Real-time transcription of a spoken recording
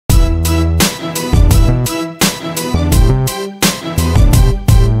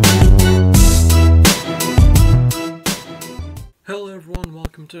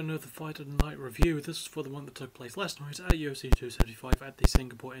to another Fight of the Night review. This is for the one that took place last night at UFC 275 at the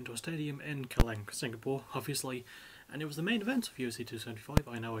Singapore Indoor Stadium in Kallang, Singapore, obviously. And it was the main event of UFC 275.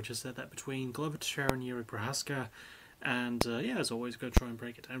 I know I just said that, between Glover Teixeira and Jiri Prochazka. And yeah, as always, going to try and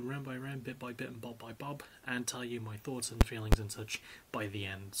break it down round by round, bit by bit, and bob by bob, and tell you my thoughts and feelings and such by the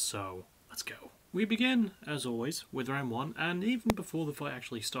end. So, let's go. We begin, as always, with round one, and even before the fight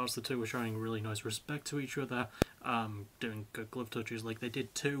actually starts, the two were showing really nice respect to each other, doing good glove touches like they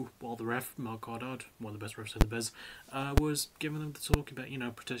did too, while the ref, Mark Goddard, one of the best refs in the biz, was giving them the talk about,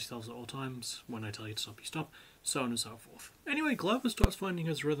 protect yourselves at all times, when I tell you to stop, you stop, so on and so forth. Anyway, Glover starts finding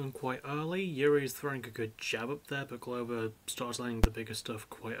his rhythm quite early. Jiri is throwing a good jab up there, but Glover starts landing the bigger stuff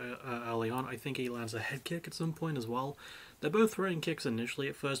quite early on. I think he lands a head kick at some point as well. They're both throwing kicks initially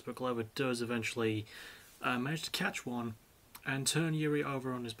at first, but Glover does eventually manage to catch one and turn Jiri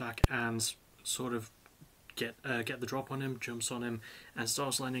over on his back and sort of get the drop on him, jumps on him, and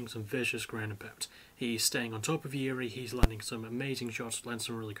starts landing some vicious ground and pound. He's staying on top of Jiri, he's landing some amazing shots, landing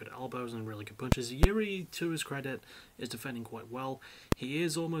some really good elbows and really good punches. Jiri, to his credit, is defending quite well. He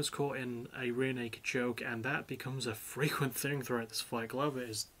is almost caught in a rear naked choke, and that becomes a frequent thing throughout this fight. Glover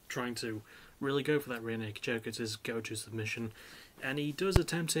is trying to really go for that rear naked choke. It's his go-to submission, and he does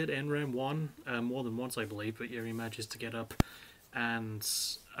attempt it in round one, more than once I believe, but Jiri manages to get up and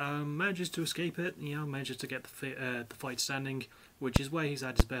manages to escape it, manages to get the fight standing, which is where he's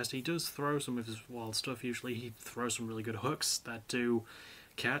at his best. He does throw some of his wild stuff usually. He throws some really good hooks that do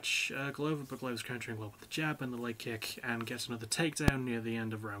catch Glover, but Glover's countering well with the jab and the leg kick, and gets another takedown near the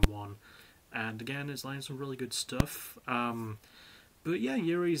end of round one. And again, it's landing some really good stuff. But yeah,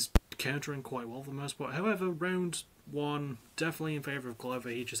 Jiri's countering quite well for the most part. However, round one, definitely in favour of Glover.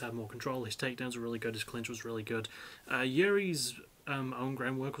 He just had more control. His takedowns were really good. His clinch was really good. Jiri's own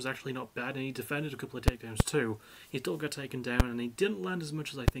groundwork was actually not bad, and he defended a couple of takedowns too. He still got taken down, and he didn't land as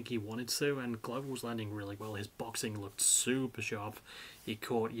much as I think he wanted to, and Glover was landing really well. His boxing looked super sharp. He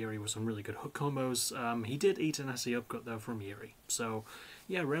caught Jiri with some really good hook combos. He did eat a nasty upcut though from Jiri. So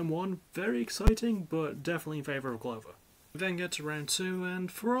yeah, round one, very exciting, but definitely in favour of Glover. We then get to round two, and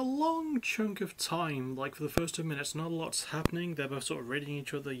for a long chunk of time, like for the first 2 minutes, not a lot's happening. They're both sort of reading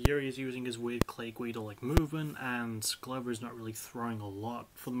each other. Jiri is using his weird Clay Guida-like movement, and Glover is not really throwing a lot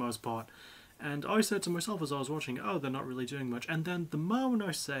for the most part. And I said to myself as I was watching, oh, they're not really doing much. And then the moment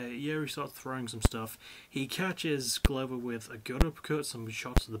I say Jiri starts throwing some stuff, he catches Glover with a good uppercut, some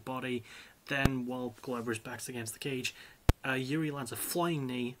shots to the body. Then, while Glover's back's against the cage, Jiri lands a flying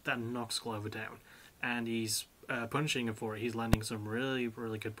knee that knocks Glover down. And he's punishing him for it. He's landing some really,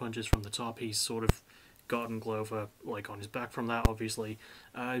 really good punches from the top. He's sort of gotten Glover on his back from that, obviously.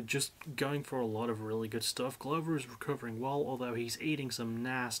 Just going for a lot of really good stuff. Glover is recovering well, although he's eating some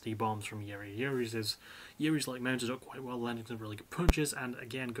nasty bombs from Jiri. Jiri's mounted up quite well, landing some really good punches, and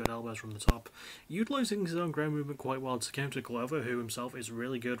again, good elbows from the top. Utilising his own ground movement quite well to counter Glover, who himself is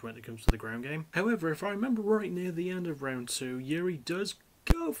really good when it comes to the ground game. However, if I remember right, near the end of round two, Jiri does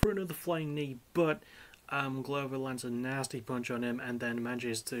go for another flying knee, but Glover lands a nasty punch on him, and then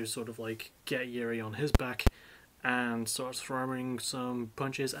manages to sort of get Jiri on his back and starts throwing some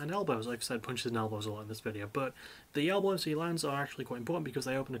punches and elbows. I've said punches and elbows a lot in this video, but the elbows he lands are actually quite important because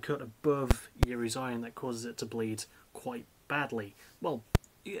they open a cut above Jiri's eye, and that causes it to bleed quite badly. Well,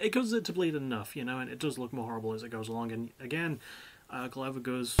 it causes it to bleed enough, and it does look more horrible as it goes along. And again, Glover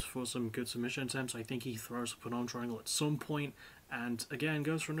goes for some good submission attempts. I think he throws up an arm triangle at some point, and again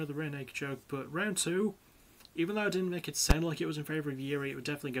goes for another rear naked choke. But round two, even though it didn't make it sound like it was in favour of Jiri, it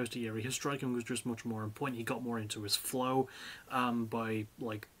definitely goes to Jiri. His striking was just much more on point. He got more into his flow by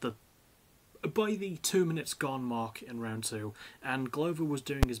the 2 minutes gone mark in round two, and Glover was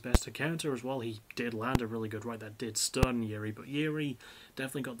doing his best to counter as well. He did land a really good right that did stun Jiri, but Jiri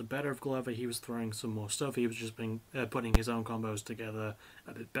definitely got the better of Glover. He was throwing some more stuff. He was just putting his own combos together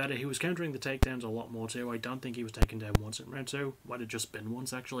a bit better. He was countering the takedowns a lot more too. I don't think he was taken down once in round two. Might have just been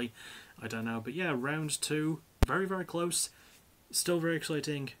once actually. I don't know. But yeah, round two, very, very close. Still very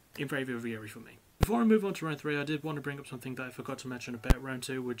exciting, in favour of Jiri for me. Before I move on to round three, I did want to bring up something that I forgot to mention about round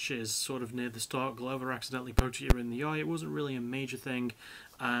two, which is sort of near the start. Glover accidentally poked Jiri in the eye. It wasn't really a major thing,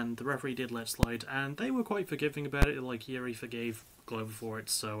 and the referee did let slide, and they were quite forgiving about it. Jiri forgave Glover for it,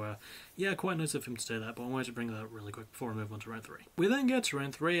 so yeah, quite nice of him to do that, but I wanted to bring that up really quick before I move on to round three. We then get to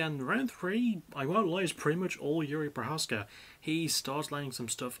round three, and round three, I won't lie, is pretty much all Jiri Prochazka. He starts landing some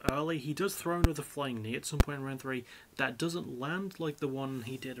stuff early. He does throw another flying knee at some point in round three. That doesn't land like the one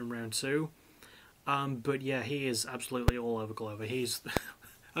he did in round two. But yeah, he is absolutely all over Glover. He's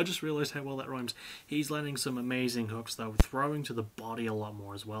I just realised how well that rhymes. He's landing some amazing hooks though, throwing to the body a lot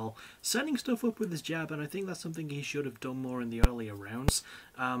more as well, setting stuff up with his jab, and I think that's something he should have done more in the earlier rounds.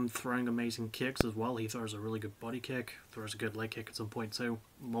 Throwing amazing kicks as well. He throws a really good body kick, throws a good leg kick at some point too,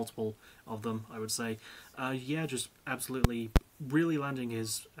 multiple of them I would say. Yeah, just absolutely really landing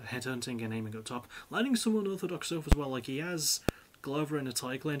his headhunting and aiming up top, landing some unorthodox stuff as well. Like he has Glover in a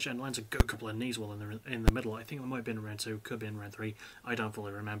tie clinch and lands a good couple of knees while in the middle. I think it might have been in round 2, could be in round 3. I don't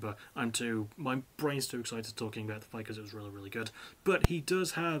fully remember. My brain's too excited talking about the fight because it was really, really good. But he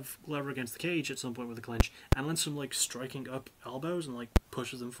does have Glover against the cage at some point with a clinch and lands some like striking up elbows and like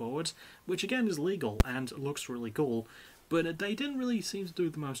pushes them forward, which again is legal and looks really cool. But they didn't really seem to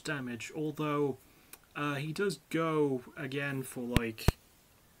do the most damage, although he does go again for like...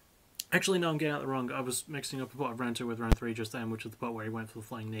 Actually, no, I'm getting out the wrong. I was mixing up a part of round 2 with round 3 just then, which is the part where he went for the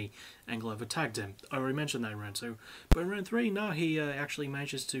flying knee and Glover tagged him. I already mentioned that in round 2. But in round 3, no, he actually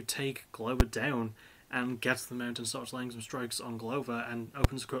manages to take Glover down and gets the mount and starts laying some strikes on Glover and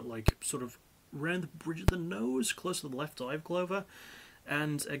opens a cut, like, sort of around the bridge of the nose, close to the left eye of Glover.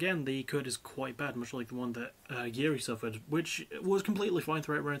 And again, the cut is quite bad, much like the one that Jiri suffered, which was completely fine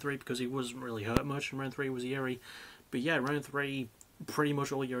throughout round 3 because he wasn't really hurt much in round 3 was Jiri. But yeah, round 3... pretty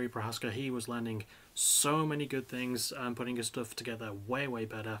much all Jiri Prochazka. He was landing so many good things, putting his stuff together way, way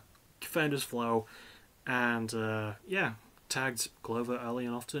better. Found his flow, and yeah, tagged Glover early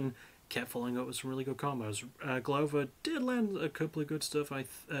and often, kept following up with some really good combos. Glover did land a couple of good stuff,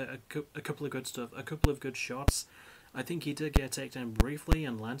 a couple of good shots. I think he did get a takedown briefly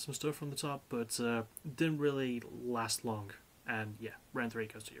and land some stuff from the top, but didn't really last long. And yeah, round 3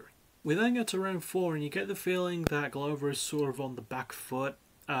 goes to Jiri. We then get to round 4 and you get the feeling that Glover is sort of on the back foot.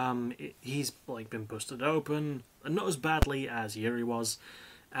 He's like been busted open, not as badly as Jiri was,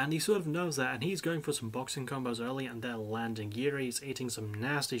 and he sort of knows that, and he's going for some boxing combos early and they're landing. Jiri's eating some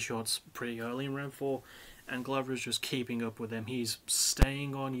nasty shots pretty early in round 4, and Glover is just keeping up with him. He's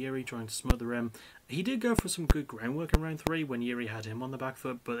staying on Jiri, trying to smother him. He did go for some good groundwork in round 3 when Jiri had him on the back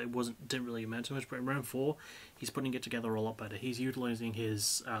foot, but it didn't really amount to much. But in round 4, he's putting it together a lot better. He's utilising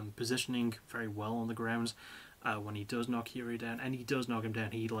his positioning very well on the ground when he does knock Jiri down, and he does knock him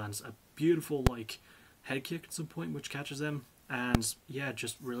down. He lands a beautiful like head kick at some point, which catches him. And yeah,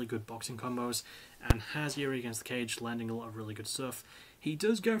 just really good boxing combos, and has Jiri against the cage, landing a lot of really good stuff. He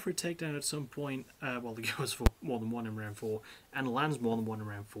does go for a takedown at some point, well, he goes for more than one in round 4, and lands more than one in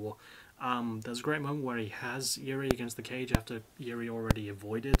round 4. There's a great moment where he has Jiri against the cage after Jiri already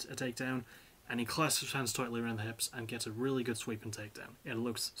avoided a takedown, and he clasps his hands tightly around the hips and gets a really good sweep and takedown. It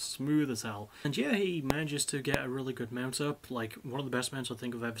looks smooth as hell. And yeah, he manages to get a really good mount up, like one of the best mounts I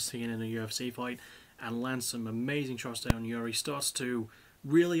think I've ever seen in a UFC fight, and lands some amazing shots down. Jiri starts to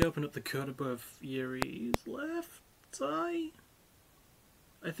really open up the cut above Jiri's left eye.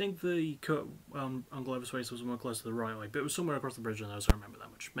 I think the cut on Glover's face was more close to the right eye, but it was somewhere across the bridge of the nose, I don't remember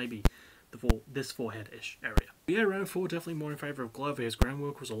that much. Maybe this forehead-ish area. But yeah, round 4 definitely more in favour of Glover. His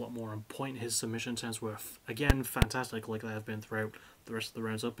groundwork was a lot more on point. His submission attempts were, again, fantastic like they have been throughout the rest of the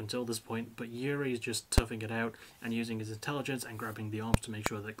rounds up until this point, but Jiri is just toughing it out and using his intelligence and grabbing the arms to make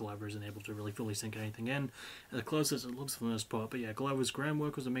sure that Glover isn't able to really fully sink anything in. As close as it looks for the most part, but yeah, Glover's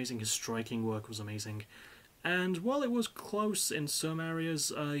groundwork was amazing, his striking work was amazing. And while it was close in some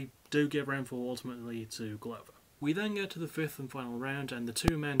areas, I do give round 4 ultimately to Glover. We then get to the 5th and final round, and the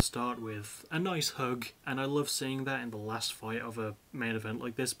two men start with a nice hug, and I love seeing that in the last fight of a main event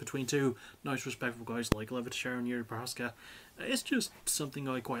like this between two nice respectful guys like Teixeira and Jiri Prochazka. It's just something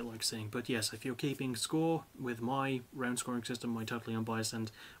I quite like seeing. But yes, if you're keeping score with my round scoring system, my totally unbiased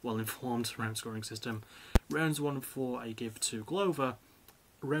and well-informed round scoring system, rounds 1 and 4 I give to Glover,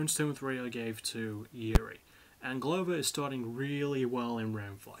 rounds 2 and 3 I gave to Jiri. And Glover is starting really well in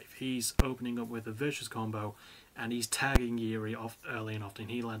round 5. He's opening up with a vicious combo, and he's tagging Jiri off early and often.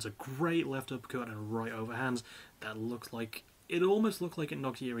 He lands a great left uppercut and a right overhand that looks like... it almost looked like it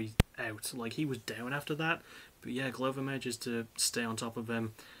knocked Jiri out. Like, he was down after that. But yeah, Glover manages to stay on top of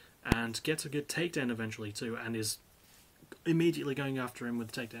him and gets a good takedown eventually too, and is immediately going after him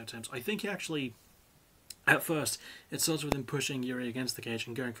with takedown attempts. I think he actually... at first, it starts with him pushing Jiri against the cage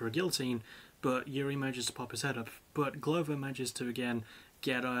and going for a guillotine, but Jiri manages to pop his head up. But Glover manages to, again,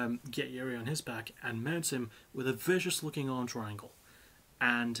 get Jiri on his back and mounts him with a vicious-looking arm triangle.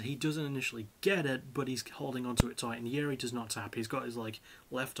 And he doesn't initially get it, but he's holding onto it tight, and Jiri does not tap. He's got his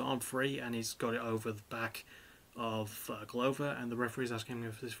left arm free, and he's got it over the back of Glover, and the referee's asking him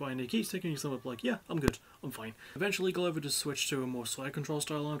if he's fine. He keeps taking his thumb up like, yeah, I'm good, I'm fine. Eventually Glover does switch to a more side control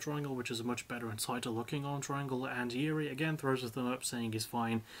style arm triangle, which is a much better and tighter looking arm triangle, and Jiri again throws his thumb up saying he's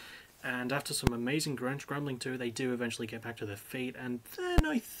fine. And after some amazing scrambling too, they do eventually get back to their feet, and then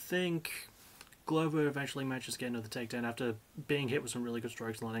I think Glover eventually manages to get another takedown after being hit with some really good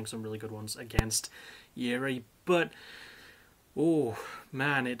strikes, landing some really good ones against Jiri. But, oh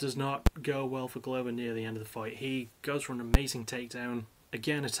man, it does not go well for Glover near the end of the fight. He goes for an amazing takedown,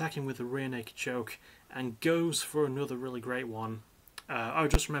 again attacking with a rear naked choke, and goes for another really great one. I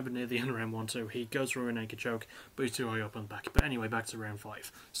just remember near the end of round 1 too, he goes for a rear naked choke, but he's too high up on the back. But anyway, back to round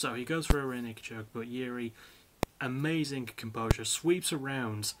 5. So he goes for a rear naked choke, but Jiri, amazing composure, sweeps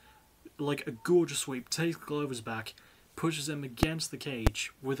around like a gorgeous sweep, takes Glover's back, pushes him against the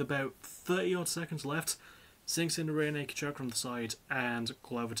cage with about 30 odd seconds left, sinks in a rear naked choke from the side, and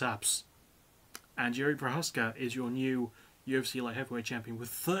Glover taps. And Jiri Prochazka is your new UFC light heavyweight champion with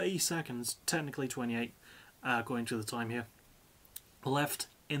 30 seconds, technically 28, according to the time here, left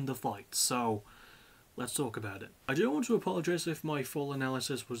in the fight. So let's talk about it. I do want to apologise if my full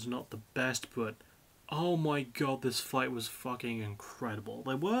analysis was not the best, but oh my god, this fight was fucking incredible.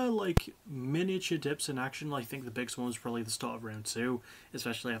 There were like miniature dips in action. I think the biggest one was probably the start of round 2,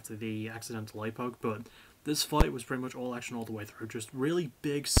 especially after the accidental eye poke, but this fight was pretty much all action all the way through. Just really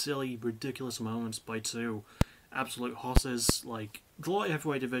big, silly, ridiculous moments by two absolute hosses. Like, the light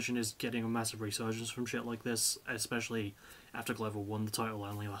heavyweight division is getting a massive resurgence from shit like this, especially after Glover won the title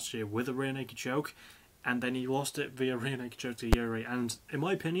only last year with a rear naked choke, and then he lost it via rear naked choke to Jiri. And in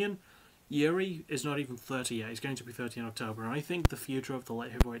my opinion, Jiri is not even 30 yet. He's going to be 30 in October, and I think the future of the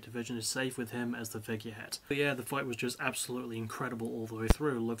light heavyweight division is safe with him as the figurehead. But yeah, the fight was just absolutely incredible all the way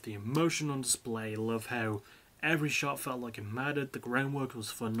through. Love the emotion on display, love how every shot felt like it mattered. The groundwork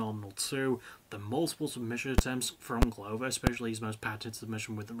was phenomenal too. The multiple submission attempts from Glover, especially his most patented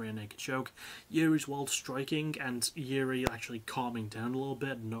submission with the rear naked choke. Yuri's wild striking, and Jiri actually calming down a little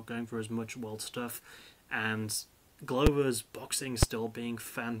bit and not going for as much wild stuff. And Glover's boxing still being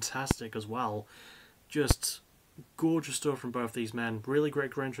fantastic as well. Just gorgeous stuff from both these men. Really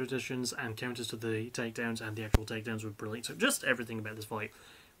great ground transitions and counters to the takedowns, and the actual takedowns were brilliant. So just everything about this fight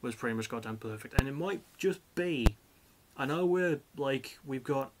was pretty much goddamn perfect. And it might just be, I know we've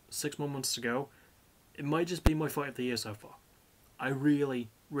got 6 more months to go, it might just be my fight of the year so far. I really,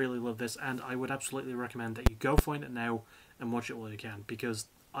 really love this, and I would absolutely recommend that you go find it now and watch it while you can, because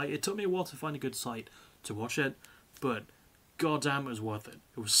it took me a while to find a good site to watch it, but goddamn, it was worth it.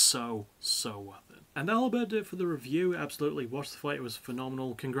 It was so, so worth it. And that'll about do it for the review. Absolutely watch the fight, it was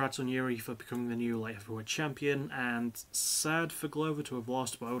phenomenal. Congrats on Jiri for becoming the new light heavyweight champion, and sad for Glover to have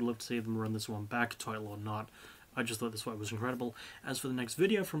lost, but I would love to see them run this one back, title or not. I just thought this fight was incredible. As for the next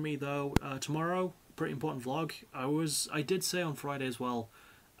video from me though, tomorrow, pretty important vlog. I did say on Friday as well,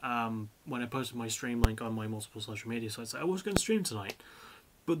 when I posted my stream link on my multiple social media sites, I was going to stream tonight.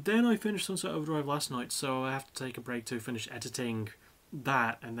 But then I finished Sunset Overdrive last night, so I have to take a break to finish editing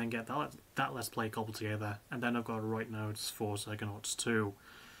that and then get that Let's Play cobbled together. And then I've got to write notes for Psychonauts 2,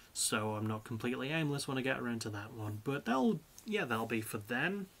 so I'm not completely aimless when I get around to that one. But that'll be for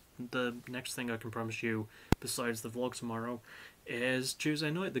then. The next thing I can promise you, besides the vlog tomorrow, is Tuesday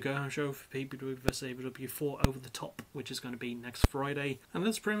night, the go-home show for PPW vs ABW 4 Over the Top, which is going to be next Friday. And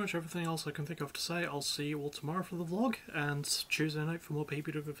that's pretty much everything else I can think of to say. I'll see you all tomorrow for the vlog, and Tuesday night for more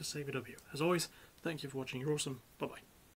PPW vs ABW. As always, thank you for watching, you're awesome, bye bye.